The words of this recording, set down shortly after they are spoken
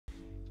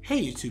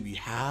Hey YouTube, you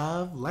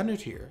have Leonard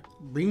here.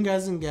 Bring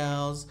guys and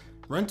gals,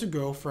 rent a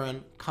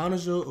girlfriend,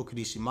 Kanojo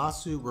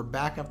Okurishimasu. We're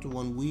back after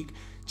 1 week,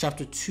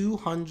 chapter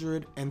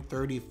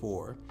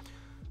 234.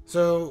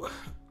 So,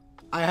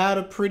 I had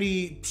a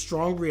pretty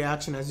strong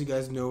reaction, as you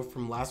guys know,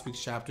 from last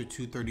week's chapter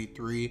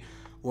 233,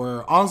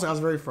 where honestly I was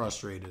very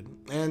frustrated.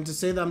 And to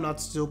say that I'm not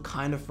still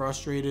kind of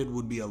frustrated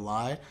would be a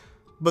lie.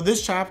 But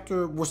this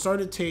chapter, we're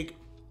starting to take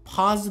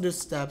positive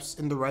steps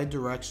in the right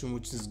direction,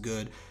 which is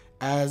good,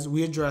 as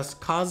we address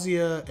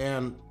Kazuya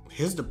and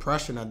his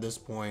depression at this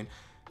point.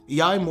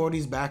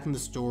 Yaemori's back in the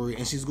story,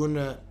 and she's going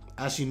to,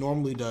 as she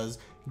normally does,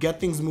 get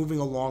things moving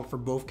along for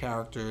both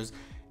characters.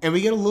 And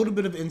we get a little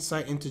bit of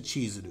insight into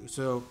Chizuru.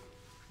 So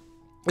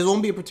it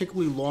won't be a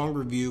particularly long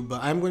review,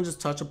 but I'm going to just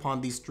touch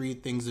upon these three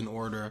things in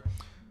order.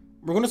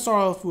 We're going to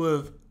start off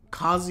with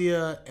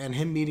Kazuya and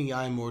him meeting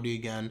Yaemori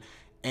again.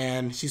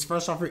 And she's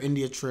fresh off her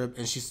India trip,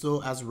 and she's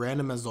still as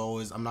random as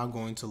always, I'm not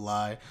going to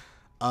lie.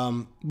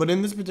 But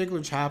in this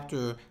particular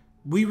chapter,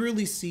 we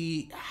really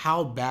see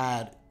how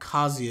bad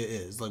Kazuya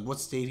is, like what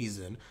state he's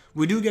in.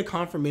 We do get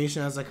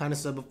confirmation, as I kind of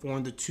said before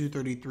in the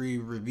 233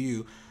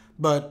 review,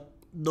 but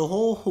the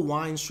whole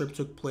Hawaiian trip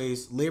took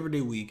place Labor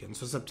Day weekend,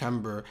 so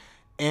September,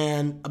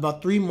 and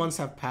about 3 months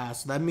have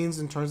passed. So that means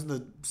in terms of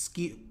the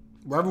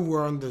wherever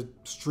we're on the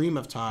stream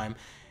of time,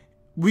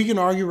 we can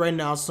argue right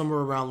now somewhere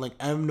around like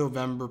end of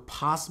November,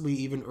 possibly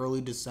even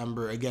early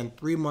December. Again,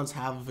 3 months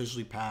have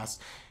officially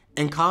passed.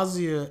 And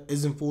Kazuya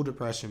is in full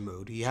depression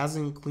mode. He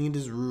hasn't cleaned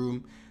his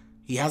room.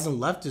 He hasn't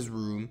left his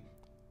room.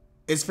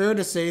 It's fair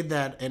to say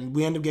that, and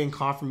we end up getting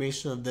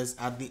confirmation of this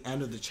at the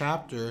end of the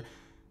chapter,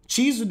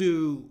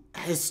 Chizuru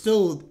is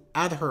still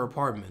at her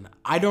apartment.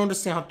 I don't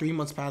understand how 3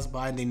 months pass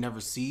by and they never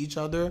see each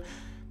other.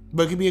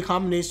 But it could be a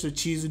combination of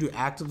Chizuru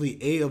actively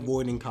A,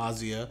 avoiding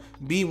Kazuya,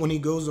 B, when he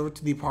goes over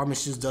to the apartment,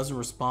 she just doesn't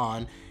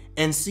respond,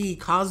 and C,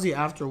 Kazuya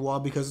after a while,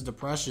 because of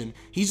depression,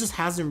 he just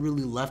hasn't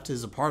really left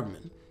his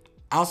apartment.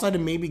 Outside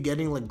of maybe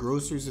getting like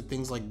groceries or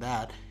things like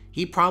that,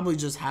 he probably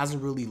just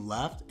hasn't really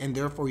left, and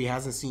therefore he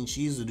hasn't seen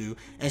Chizuru,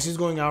 and she's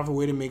going out of her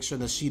way to make sure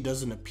that she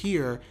doesn't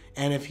appear,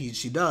 and if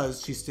she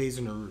does, she stays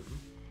in her room.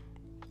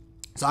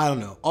 So I don't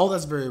know, all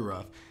that's very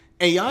rough.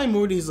 And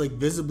Yaemori is like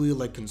visibly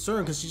like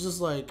concerned, because she's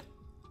just like,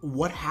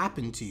 what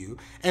happened to you?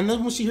 And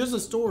then when she hears the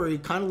story,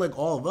 kind of like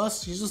all of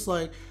us, she's just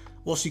like,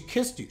 well, she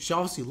kissed you. She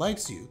obviously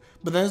likes you.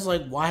 But then it's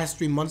like, why has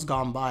 3 months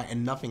gone by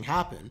and nothing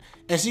happened?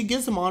 And she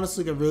gives him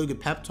honestly a really good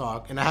pep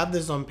talk. And I have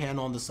this on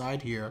panel on the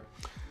side here.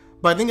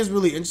 But I think it's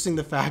really interesting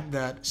the fact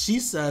that she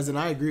says, and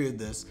I agree with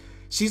this,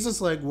 she's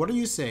just like, what are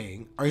you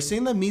saying? Are you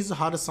saying that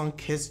Mizuhara-san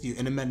kissed you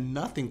and it meant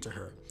nothing to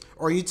her?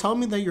 Or are you telling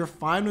me that you're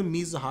fine with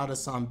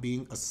Mizuhara-san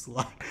being a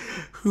slut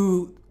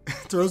who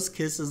throws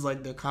kisses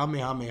like the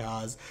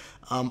Kamehamehas?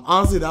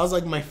 Honestly, that was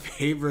like my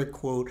favorite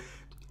quote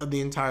of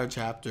the entire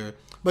chapter.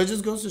 But it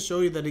just goes to show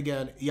you that,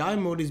 again,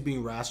 Yaemori is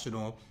being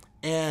rational.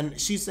 And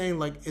she's saying,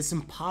 like, it's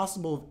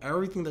impossible of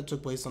everything that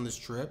took place on this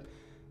trip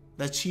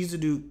that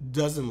Chizuru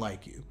doesn't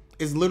like you.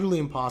 It's literally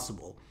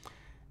impossible.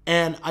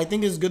 And I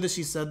think it's good that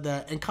she said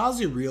that. And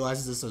Kazuya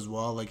realizes this as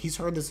well. Like, he's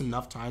heard this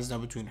enough times now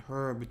between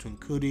her and between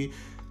Kuri.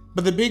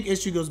 But the big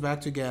issue goes back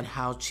to, again,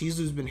 how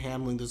Chizuru's been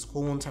handling this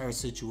whole entire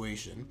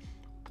situation.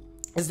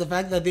 It's the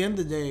fact that at the end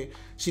of the day,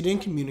 she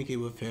didn't communicate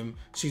with him.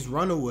 She's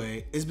run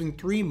away. It's been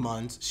 3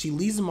 months. She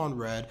leaves him on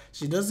red.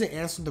 She doesn't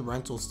answer the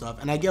rental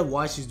stuff. And I get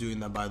why she's doing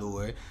that, by the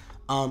way.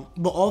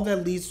 But all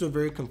that leads to a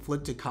very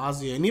conflicted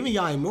Kazuya. And even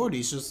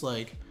Yaemori is just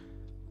like,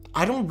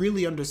 I don't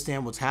really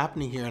understand what's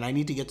happening here. And I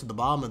need to get to the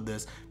bottom of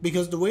this.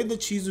 Because the way that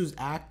Chizuru's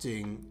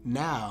acting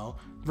now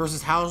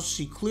versus how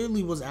she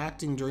clearly was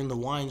acting during the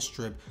wine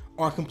strip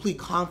are in complete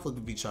conflict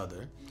with each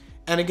other.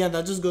 And again,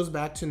 that just goes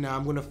back to now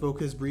I'm going to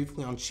focus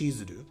briefly on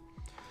Chizuru.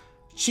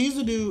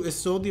 Chizuru is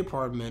still at the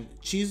apartment.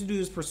 Chizuru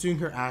is pursuing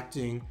her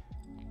acting,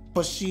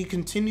 but she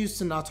continues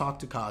to not talk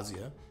to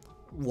Kazuya.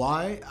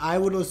 Why? I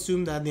would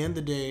assume that at the end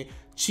of the day,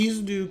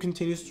 Chizuru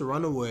continues to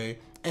run away,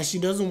 and she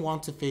doesn't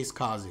want to face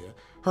Kazuya.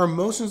 Her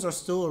emotions are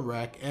still a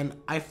wreck, and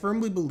I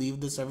firmly believe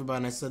this, everybody,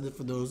 and I said it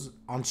for those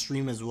on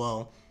stream as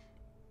well.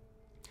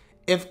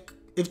 If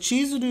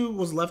Chizuru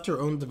was left to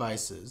her own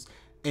devices,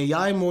 and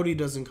Yaemori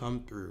doesn't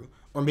come through,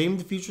 or maybe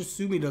the future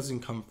Sumi doesn't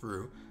come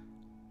through,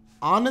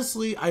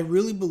 honestly, I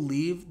really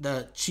believe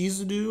that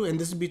Chizuru, and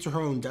this would be to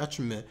her own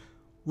detriment,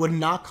 would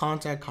not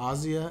contact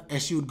Kazuya,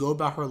 and she would go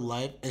about her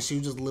life, and she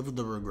would just live with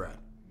the regret.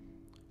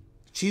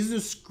 Chizuru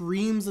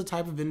screams the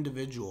type of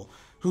individual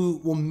who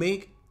will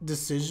make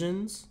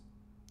decisions,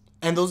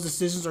 and those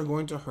decisions are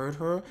going to hurt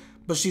her,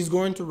 but she's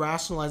going to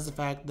rationalize the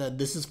fact that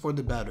this is for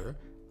the better.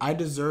 I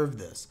deserve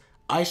this.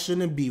 I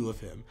shouldn't be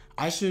with him.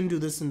 I shouldn't do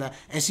this and that.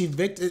 And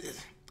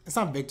it's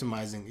not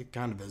victimizing. It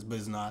kind of is, but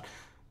it's not.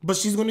 But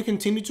she's going to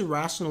continue to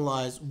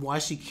rationalize why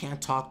she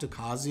can't talk to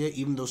Kazuya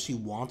even though she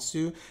wants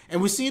to.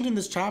 And we see it in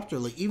this chapter,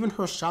 like even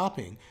her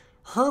shopping.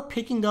 Her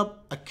picking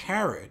up a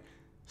carrot,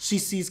 she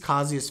sees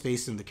Kazuya's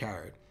face in the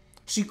carrot.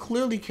 She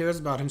clearly cares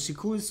about him. She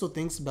clearly still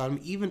thinks about him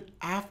even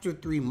after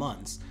 3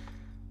 months.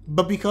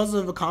 But because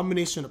of a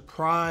combination of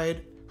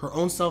pride, her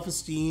own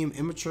self-esteem,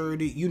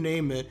 immaturity, you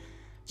name it,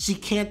 she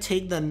can't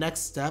take the next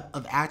step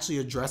of actually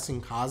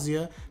addressing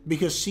Kazuya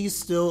because she's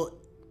still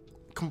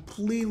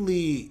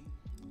completely,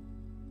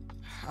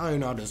 I don't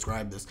even know how to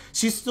describe this.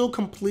 She's still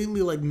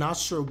completely like not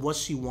sure what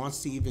she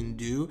wants to even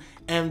do.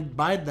 And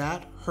by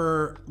that,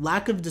 her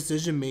lack of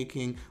decision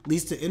making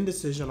leads to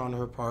indecision on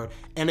her part.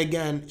 And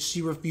again,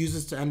 she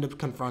refuses to end up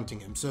confronting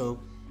him.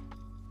 So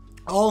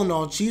all in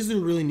all,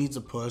 Chizuru really needs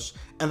a push.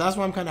 And that's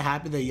why I'm kind of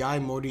happy that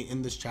Yaemori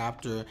in this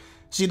chapter,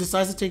 she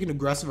decides to take an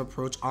aggressive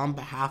approach on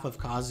behalf of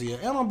Kazuya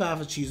and on behalf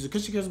of Chizuru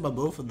because she cares about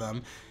both of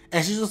them.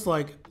 And she's just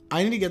like,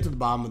 I need to get to the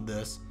bottom of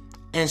this.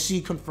 And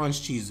she confronts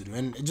Chizuru.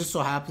 And it just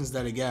so happens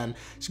that, again,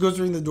 she goes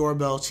to ring the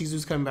doorbell.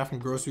 Chizuru's coming back from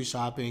grocery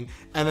shopping.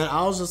 And then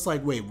I was just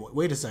like,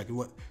 wait a second.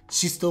 What?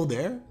 She's still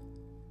there?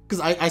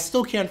 Because I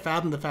still can't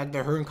fathom the fact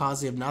that her and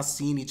Kazuya have not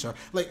seen each other.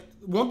 Like,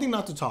 one thing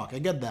not to talk. I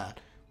get that.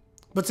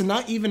 But to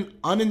not even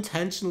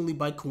unintentionally,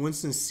 by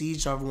coincidence, see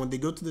each other when they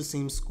go to the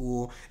same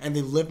school and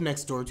they live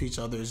next door to each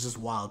other is just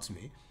wild to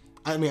me.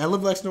 I mean, I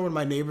live next door with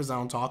my neighbors. I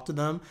don't talk to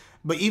them.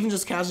 But even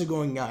just casually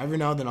going out, every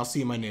now and then I'll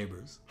see my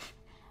neighbors.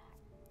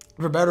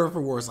 For better or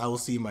for worse, I will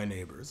see my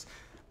neighbors.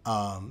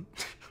 But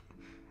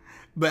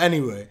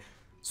anyway,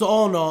 so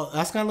all in all,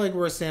 that's kind of like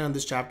where I stand on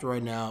this chapter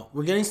right now.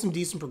 We're getting some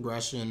decent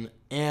progression.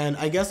 And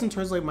I guess in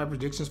terms of like my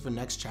predictions for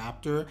next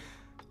chapter,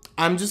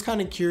 I'm just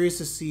kind of curious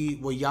to see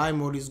what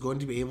Yaemori is going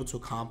to be able to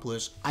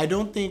accomplish. I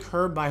don't think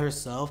her by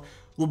herself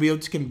will be able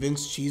to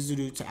convince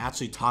Chizuru to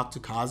actually talk to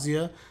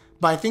Kazuya.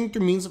 But I think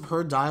through means of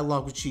her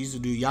dialogue with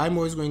Chizuru,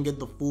 Yaemori is going to get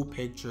the full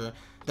picture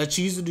that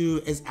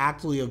Chizuru is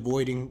actually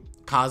avoiding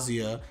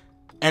Kazuya.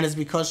 And it's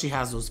because she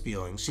has those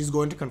feelings. She's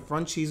going to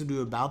confront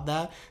Chizuru about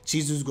that.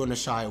 Chizuru's going to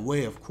shy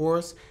away, of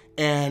course.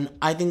 And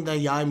I think that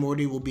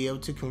Yaemori will be able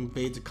to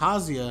convey to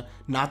Kazuya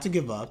not to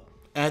give up.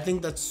 And I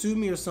think that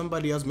Sumi or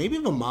somebody else, maybe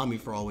even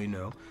Mami for all we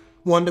know,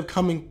 will end up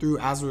coming through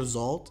as a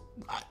result.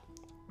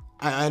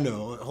 I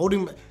know.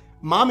 Holding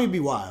Mami be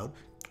wild.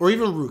 Or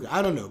even Ruka.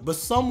 I don't know. But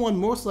someone,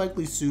 most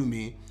likely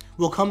Sumi,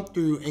 will come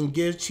through and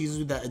give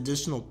Chizuru that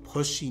additional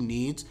push she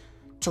needs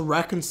to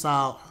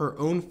reconcile her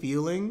own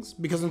feelings,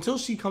 because until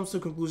she comes to a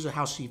conclusion of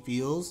how she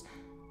feels,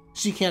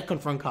 she can't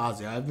confront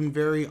Kazuya. I've been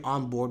very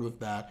on board with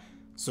that.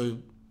 So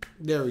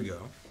there we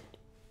go.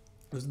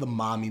 Those are the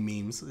mommy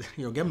memes.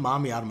 Get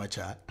mommy out of my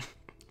chat.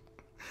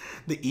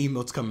 The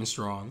emotes coming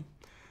strong.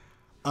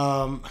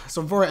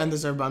 So before I end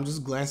this, everybody, I'm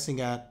just glancing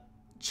at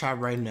chat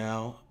right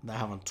now that I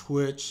have on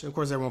Twitch. Of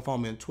course, everyone follow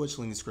me on Twitch,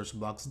 link in the description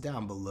box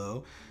down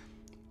below.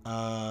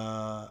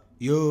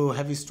 Yo,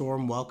 Heavy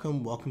Storm,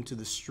 welcome to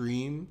the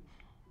stream.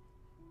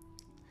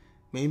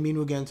 Maybe Mean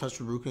will get in touch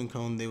with Ruka and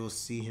Cone. They will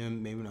see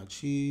him. Maybe not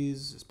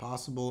Cheese. It's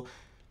possible.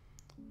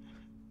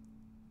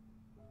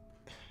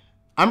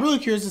 I'm really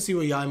curious to see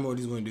what Yaemori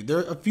is going to do.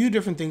 There are a few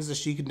different things that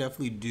she could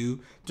definitely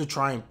do to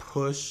try and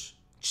push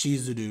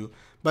Chizuru.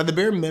 But at the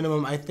bare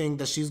minimum, I think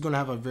that she's going to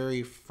have a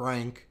very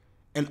frank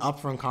and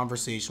upfront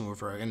conversation with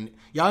her. And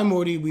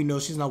Yaemori, we know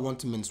she's not one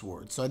to mince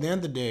words. So at the end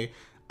of the day,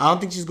 I don't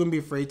think she's going to be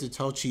afraid to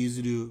tell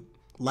Chizuru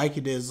like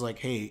it is, like,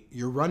 hey,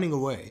 you're running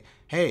away.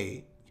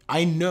 Hey,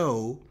 I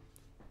know,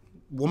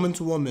 woman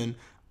to woman,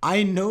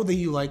 I know that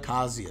you like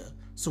Kazuya.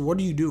 So what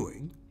are you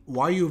doing?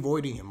 Why are you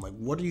avoiding him? Like,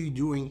 what are you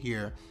doing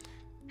here?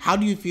 How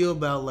do you feel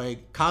about,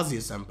 like,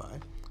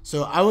 Kazuya-senpai?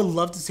 So I would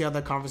love to see how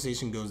that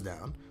conversation goes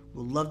down.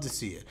 Would love to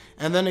see it.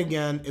 And then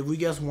again, if we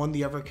guess one of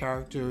the other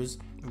characters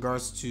in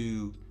regards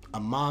to a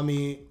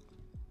Mami,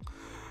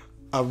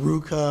 a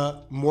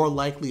Ruka, more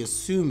likely a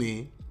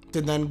Sumi,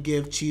 to then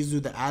give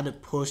Chizuru the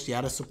added push, the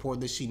added support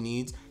that she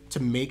needs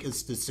to make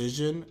its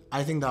decision,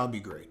 I think that would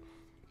be great.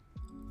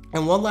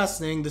 And one last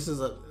thing, this is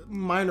a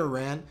minor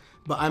rant,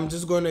 but I'm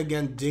just going to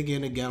again dig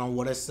in again on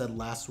what I said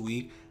last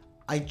week.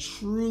 I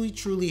truly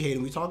hate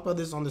it. We talked about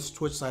this on this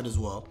Twitch side as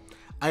well.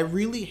 I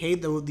really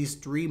hate that with these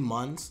 3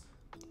 months,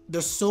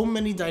 there's so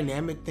many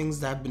dynamic things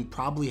that have been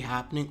probably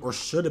happening or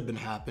should have been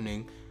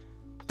happening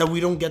that we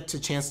don't get the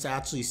chance to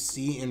actually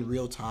see in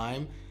real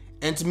time.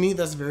 And to me,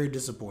 that's very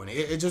disappointing.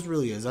 It just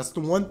really is. That's the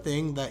one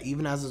thing that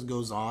even as this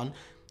goes on,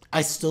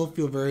 I still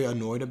feel very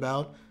annoyed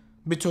about.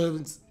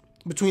 Between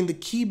the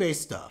Kibe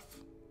stuff,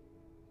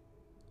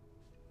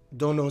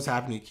 don't know what's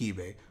happening to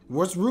Kibe.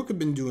 What's Ruka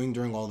been doing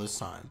during all this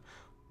time?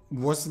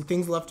 What's the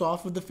things left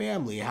off with the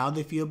family? How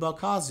they feel about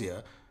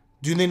Kazuya?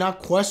 Do they not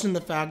question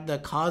the fact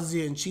that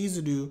Kazuya and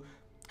Chizuru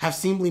have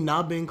seemingly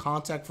not been in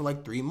contact for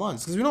like 3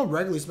 months? Because we know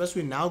regularly,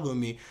 especially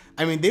Naomi,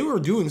 I mean, they were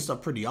doing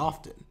stuff pretty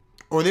often.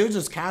 Or they would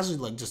just casually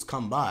like just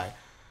come by.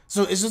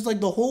 So it's just like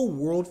the whole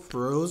world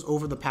froze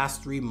over the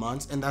past 3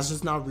 months, and that's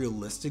just not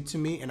realistic to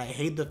me. And I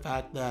hate the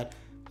fact that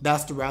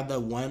that's the route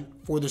that went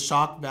for the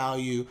shock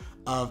value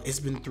of it's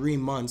been 3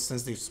 months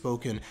since they've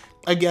spoken.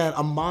 Again,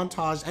 a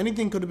montage,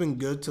 anything could have been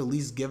good to at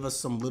least give us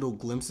some little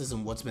glimpses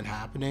in what's been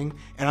happening.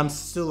 And I'm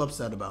still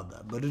upset about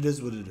that, but it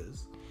is what it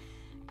is.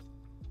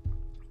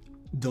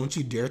 Don't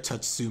you dare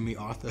touch Sumi,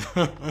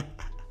 Arthur.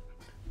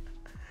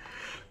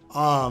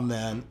 Oh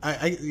man,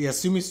 yeah,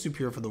 Sumi's too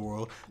pure for the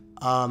world.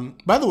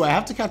 By the way, I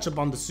have to catch up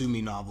on the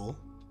Sumi novel.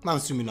 Not the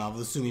Sumi novel,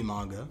 the Sumi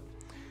manga.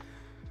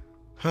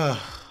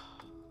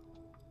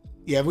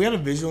 Yeah, if we had a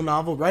visual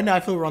novel, right now I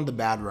feel we're on the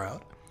bad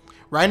route.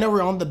 Right now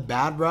we're on the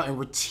bad route and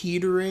we're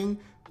teetering,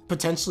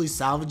 potentially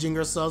salvaging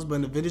ourselves, but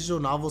in a visual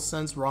novel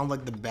sense, we're on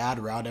like the bad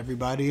route,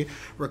 everybody.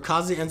 Where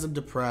Kazuya ends up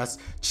depressed,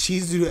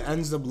 Chizuru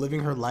ends up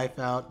living her life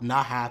out,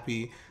 not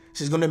happy.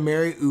 She's gonna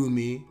marry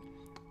Umi,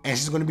 and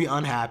she's gonna be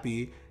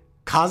unhappy.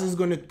 Kazuya's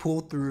gonna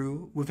pull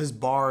through with his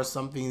bar or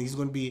something. He's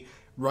gonna be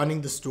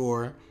running the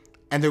store,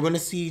 and they're gonna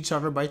see each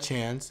other by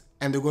chance,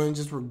 and they're gonna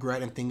just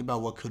regret and think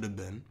about what could have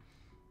been.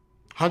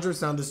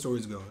 100% the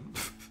story's going.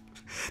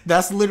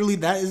 That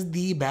is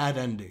the bad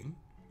ending.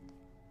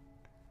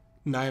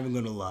 Not even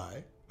gonna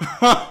lie.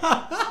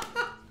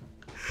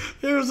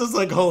 It was just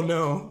like, oh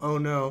no, oh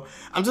no.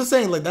 I'm just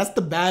saying, like, that's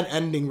the bad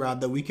ending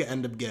route that we could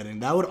end up getting.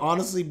 That would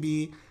honestly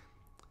be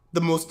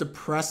the most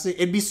depressing.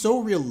 It'd be so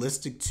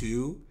realistic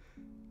too,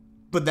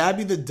 but that'd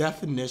be the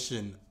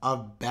definition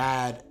of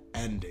bad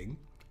ending.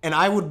 And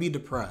I would be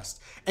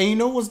depressed. And you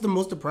know what's the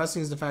most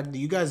depressing is the fact that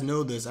you guys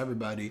know this,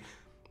 everybody,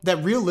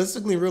 that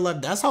realistically in real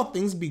life, that's how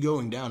things be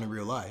going down in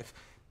real life.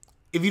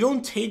 If you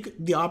don't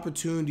take the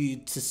opportunity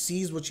to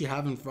seize what you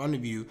have in front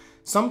of you,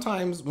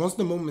 sometimes once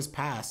the moment is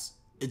past,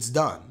 it's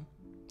done.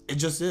 It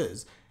just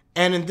is.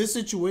 And in this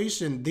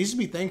situation, they should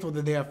be thankful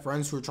that they have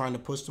friends who are trying to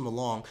push them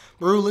along.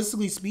 But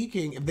realistically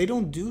speaking, if they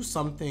don't do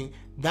something,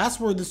 that's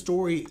where the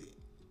story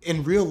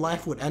in real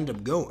life would end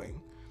up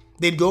going.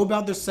 They'd go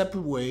about their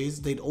separate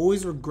ways. They'd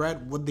always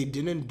regret what they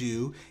didn't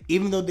do,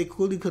 even though they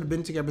clearly could have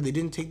been together, but they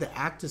didn't take the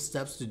active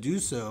steps to do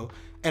so.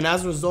 And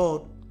as a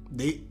result,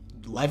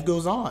 life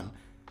goes on.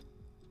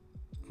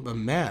 But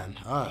man,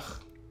 ugh.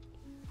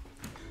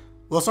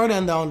 Well, sorry to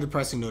end that on a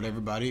depressing note,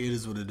 everybody. It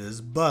is what it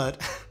is.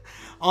 But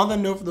on that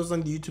note, for those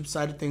on the YouTube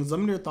side of things, let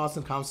me know your thoughts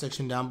in the comment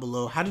section down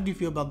below. How did you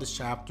feel about this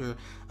chapter?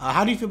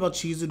 How do you feel about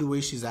Chizuru, the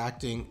way she's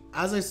acting?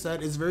 As I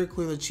said, it's very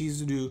clear that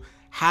Chizuru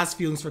has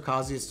feelings for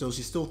Kazuya still.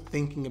 She's still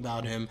thinking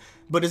about him.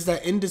 But it's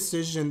that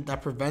indecision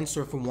that prevents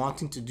her from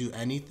wanting to do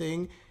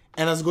anything.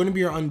 And it's going to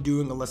be her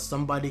undoing unless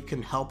somebody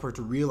can help her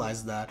to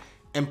realize that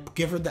and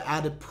give her the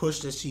added push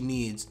that she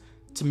needs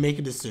to make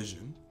a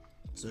decision.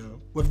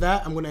 So with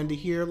that, I'm going to end it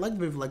here. Like the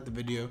video if you like the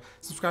video.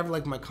 Subscribe and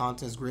like my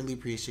content is greatly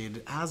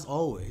appreciated as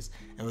always.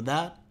 And with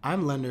that,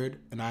 I'm Leonard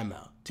and I'm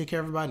out. Take care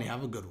everybody and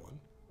have a good one.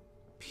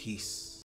 Peace.